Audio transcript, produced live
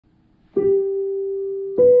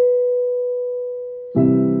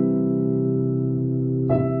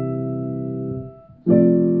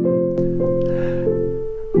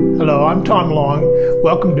I'm Tom Long.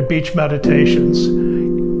 Welcome to Beach Meditations.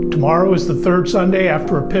 Tomorrow is the third Sunday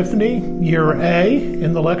after Epiphany, year A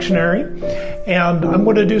in the lectionary. And I'm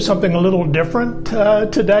going to do something a little different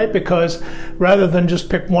today, because rather than just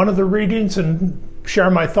pick one of the readings and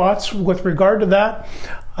share my thoughts with regard to that,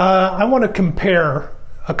 I want to compare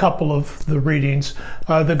a couple of the readings.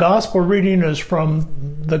 The gospel reading is from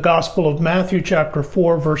the Gospel of Matthew chapter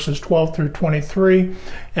 4 verses 12 through 23,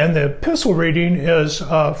 and the epistle reading is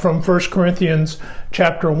from 1 Corinthians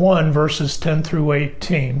chapter 1 verses 10 through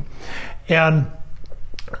 18. And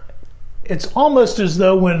it's almost as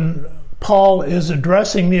though when Paul is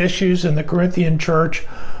addressing the issues in the Corinthian church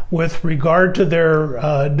with regard to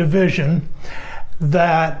their division,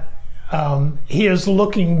 that he is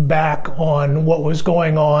looking back on what was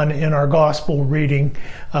going on in our gospel reading,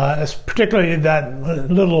 particularly that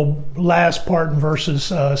little last part in verses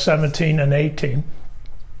 17 and 18.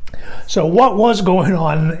 So what was going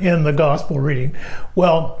on in the gospel reading?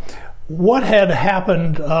 Well, what had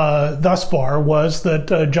happened thus far was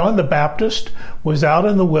that John the Baptist was out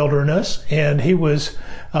in the wilderness, and he was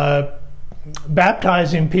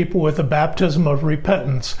baptizing people with a baptism of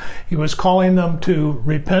repentance. He was calling them to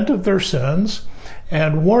repent of their sins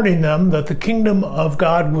and warning them that the kingdom of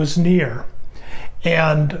God was near.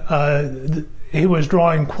 And he was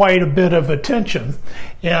drawing quite a bit of attention.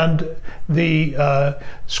 And the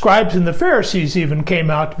scribes and the Pharisees even came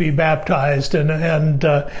out to be baptized. And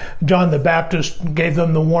John the Baptist gave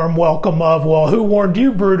them the warm welcome of, well, who warned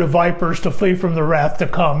you, brood of vipers, to flee from the wrath to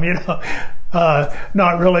come? You know,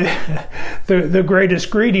 not really the greatest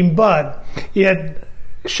greeting, but it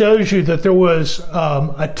shows you that there was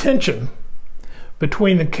a tension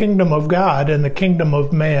between the kingdom of God and the kingdom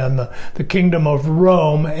of man, the kingdom of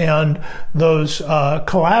Rome, and those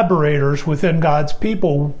collaborators within God's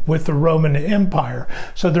people with the Roman Empire.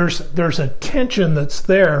 So there's a tension that's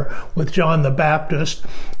there with John the Baptist.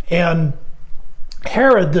 And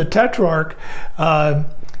Herod the Tetrarch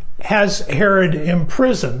has Herod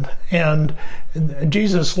imprisoned, and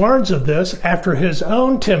Jesus learns of this after his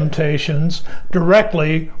own temptations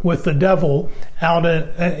directly with the devil out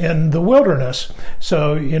in the wilderness.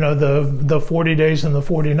 So, you know, the 40 days and the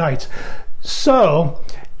 40 nights. So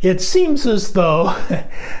it seems as though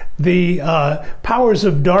the powers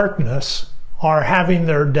of darkness are having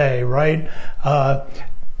their day, right?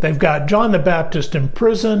 They've got John the Baptist in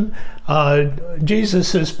prison.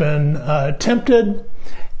 Jesus has been tempted.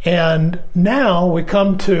 And now we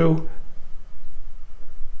come to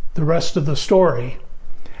the rest of the story,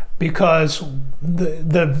 because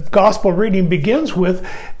the gospel reading begins with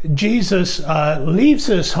Jesus leaves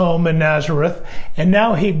his home in Nazareth, and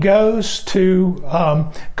now he goes to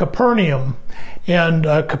Capernaum. And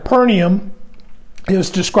Capernaum is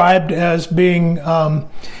described as being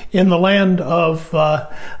in the land of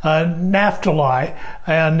Naphtali,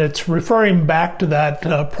 and it's referring back to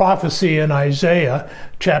that prophecy in Isaiah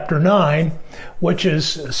chapter 9, which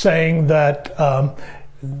is saying that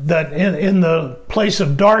that in the place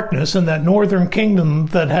of darkness, in that northern kingdom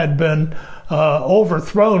that had been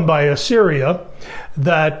overthrown by Assyria,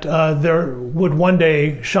 that there would one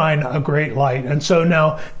day shine a great light. And so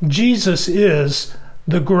now Jesus is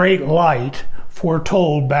the great light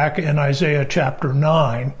foretold back in Isaiah chapter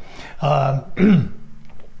 9.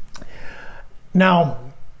 Now,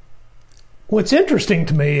 what's interesting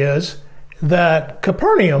to me is that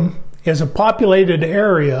Capernaum is a populated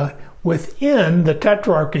area within the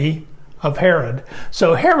tetrarchy of Herod.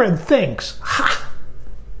 So Herod thinks,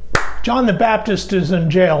 John the Baptist is in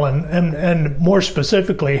jail, and more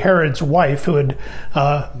specifically, Herod's wife, who had,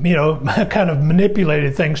 kind of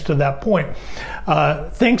manipulated things to that point,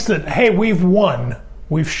 thinks that, hey, we've won.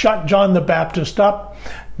 We've shut John the Baptist up.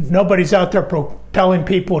 Nobody's out there telling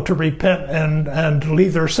people to repent and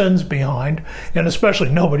leave their sins behind, and especially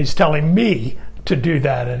nobody's telling me to do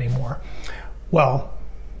that anymore. Well,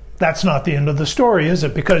 that's not the end of the story, is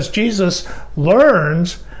it? Because Jesus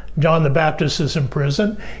learns John the Baptist is in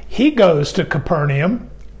prison. He goes to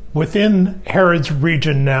Capernaum, within Herod's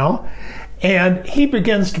region now, and he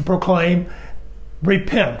begins to proclaim,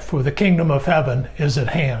 repent, for the kingdom of heaven is at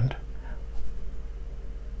hand.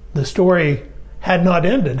 The story had not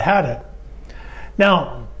ended, had it?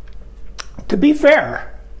 Now, to be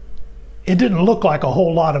fair, it didn't look like a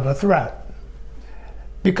whole lot of a threat,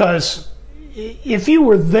 because if you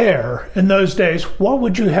were there in those days, what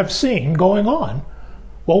would you have seen going on?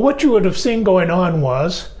 Well, what you would have seen going on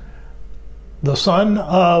was the son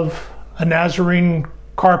of a Nazarene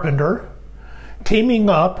carpenter teaming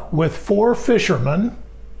up with 4 fishermen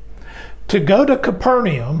to go to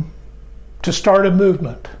Capernaum to start a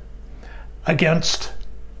movement against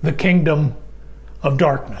the kingdom of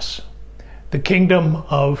darkness. the kingdom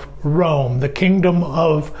of Rome, the kingdom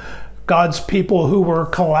of God's people who were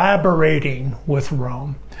collaborating with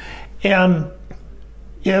Rome. And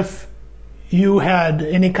if you had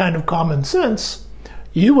any kind of common sense,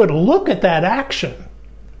 you would look at that action,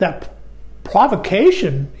 that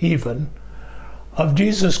provocation even, of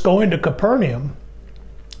Jesus going to Capernaum,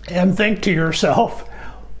 and think to yourself,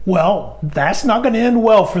 well, that's not going to end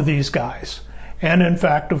well for these guys. And in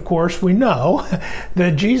fact, of course, we know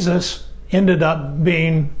that Jesus ended up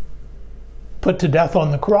being put to death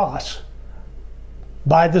on the cross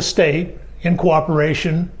by the state in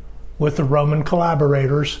cooperation with the Roman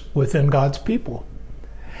collaborators within God's people.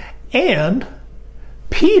 And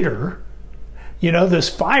Peter, this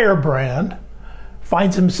firebrand,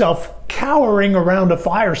 finds himself cowering around a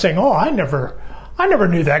fire saying, oh, I never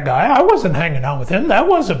knew that guy. I wasn't hanging out with him. That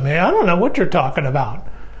wasn't me. I don't know what you're talking about.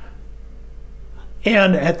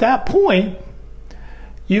 And at that point,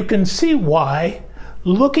 you can see why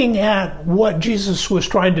looking at what Jesus was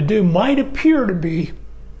trying to do might appear to be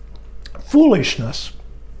foolishness.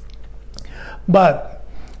 But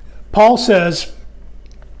Paul says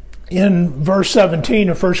in verse 17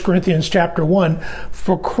 of 1 Corinthians chapter 1,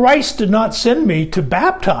 "For Christ did not send me to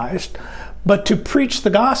baptize, but to preach the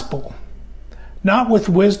gospel, not with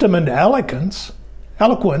wisdom and eloquence,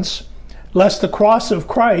 lest the cross of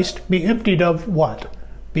Christ be emptied of" what?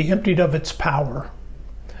 Be emptied of its power.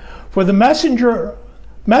 "For the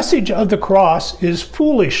message of the cross is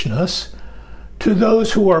foolishness to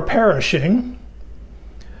those who are perishing,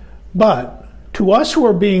 but to us who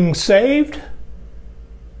are being saved,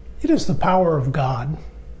 it is the power of God."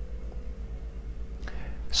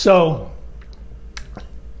 So,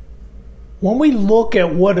 when we look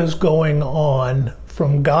at what is going on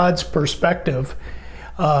from God's perspective,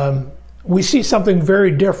 we see something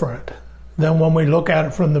very different than when we look at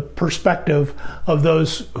it from the perspective of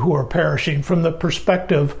those who are perishing, from the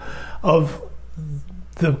perspective of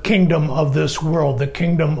the kingdom of this world, the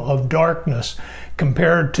kingdom of darkness,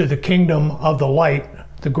 compared to the kingdom of the light,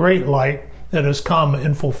 the great light that has come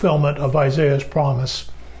in fulfillment of Isaiah's promise.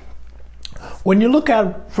 When you look at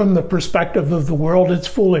it from the perspective of the world, it's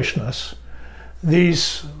foolishness.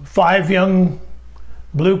 These 5 young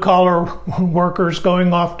blue-collar workers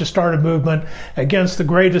going off to start a movement against the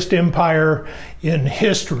greatest empire in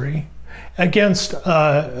history, against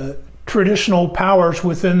traditional powers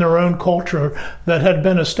within their own culture that had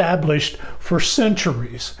been established for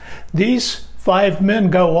centuries. These 5 men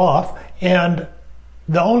go off, and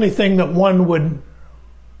the only thing that one would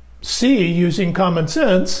see using common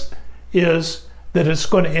sense is that it's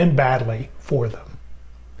going to end badly for them.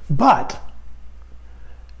 But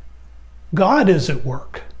God is at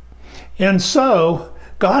work. And so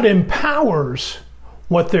God empowers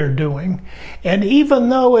what they're doing. And even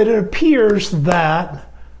though it appears that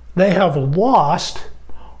they have lost,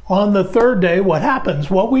 on the 3rd day, what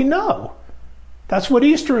happens? Well, we know. That's what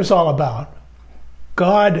Easter is all about.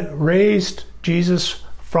 God raised Jesus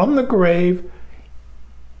from the grave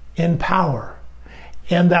in power.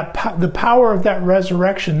 And that the power of that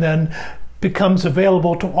resurrection then becomes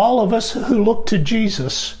available to all of us who look to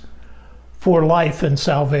Jesus for life and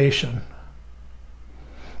salvation.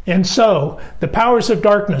 And so the powers of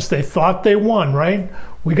darkness, they thought they won, right?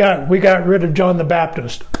 We got rid of John the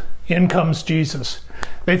Baptist. In comes Jesus.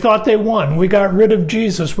 They thought they won. We got rid of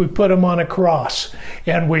Jesus. We put him on a cross,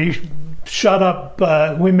 and we shut up.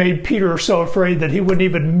 We made Peter so afraid that he wouldn't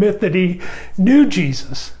even admit that he knew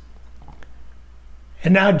Jesus.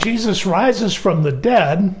 And now Jesus rises from the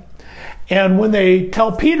dead. And when they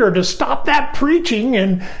tell Peter to stop that preaching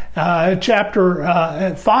in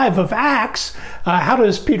chapter 5 of Acts, how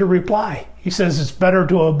does Peter reply? He says it's better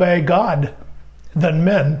to obey God than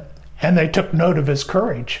men. And they took note of his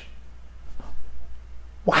courage.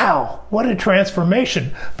 Wow, what a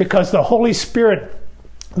transformation. Because the Holy Spirit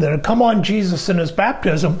that had come on Jesus in his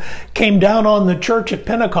baptism came down on the church at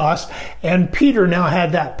Pentecost, and Peter now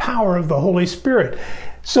had that power of the Holy Spirit.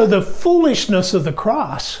 So the foolishness of the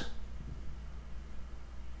cross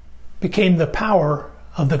became the power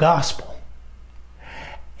of the gospel.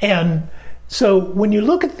 And so when you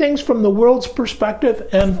look at things from the world's perspective,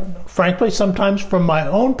 and frankly, sometimes from my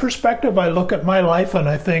own perspective, I look at my life and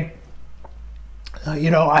I think,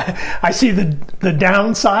 I see the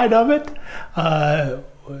downside of it.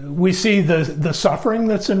 We see the suffering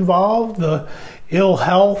that's involved, the ill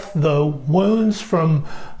health, the wounds from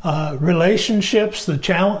relationships, the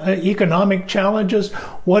economic challenges.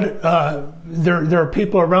 There are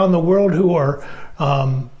people around the world who are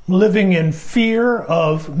living in fear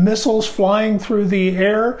of missiles flying through the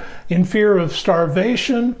air, in fear of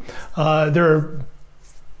starvation. There are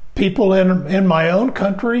people in my own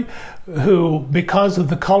country who, because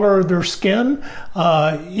of the color of their skin,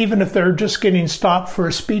 even if they're just getting stopped for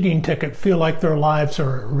a speeding ticket, feel like their lives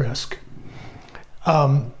are at risk.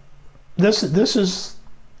 This is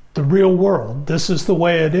the real world. This is the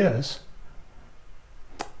way it is.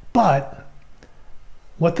 But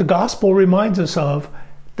what the gospel reminds us of,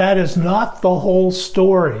 that is not the whole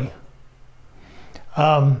story.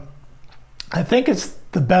 I think it's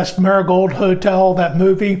the Best Marigold Hotel, that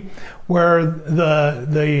movie, where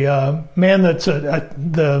the man that's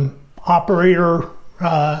the operator,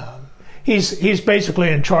 he's basically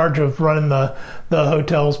in charge of running the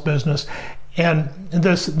hotel's business. And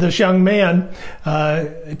this young man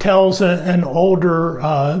tells an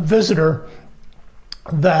older visitor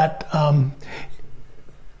that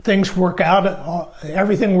things work out,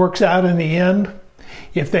 everything works out in the end.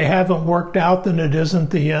 If they haven't worked out, then it isn't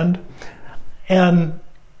the end. And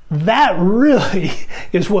that really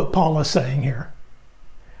is what Paul is saying here.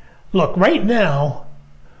 Look, right now,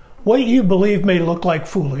 what you believe may look like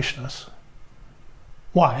foolishness.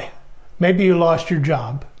 Why? Maybe you lost your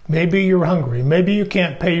job. Maybe you're hungry. Maybe you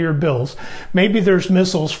can't pay your bills. Maybe there's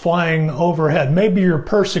missiles flying overhead. Maybe you're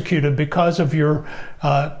persecuted because of your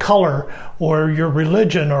color or your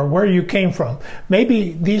religion or where you came from.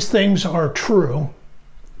 Maybe these things are true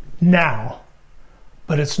now,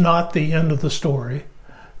 but it's not the end of the story.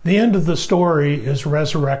 The end of the story is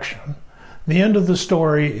resurrection. The end of the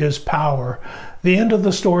story is power. The end of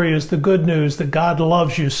the story is the good news that God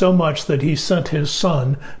loves you so much that he sent his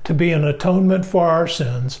son to be an atonement for our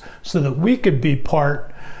sins so that we could be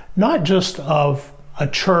part not just of a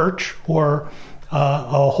church or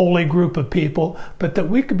a holy group of people, but that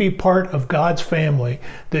we could be part of God's family,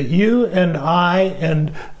 that you and I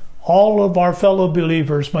and all of our fellow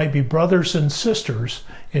believers might be brothers and sisters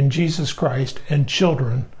in Jesus Christ and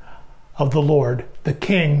children of the Lord, the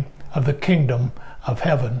King of the kingdom of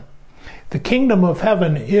heaven. The kingdom of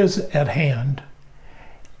heaven is at hand.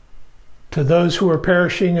 To those who are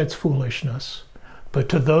perishing, it's foolishness, but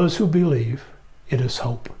to those who believe, it is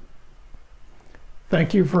hope.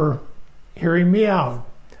 Thank you for hearing me out.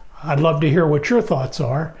 I'd love to hear what your thoughts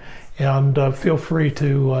are, and feel free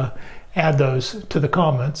to add those to the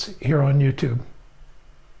comments here on YouTube.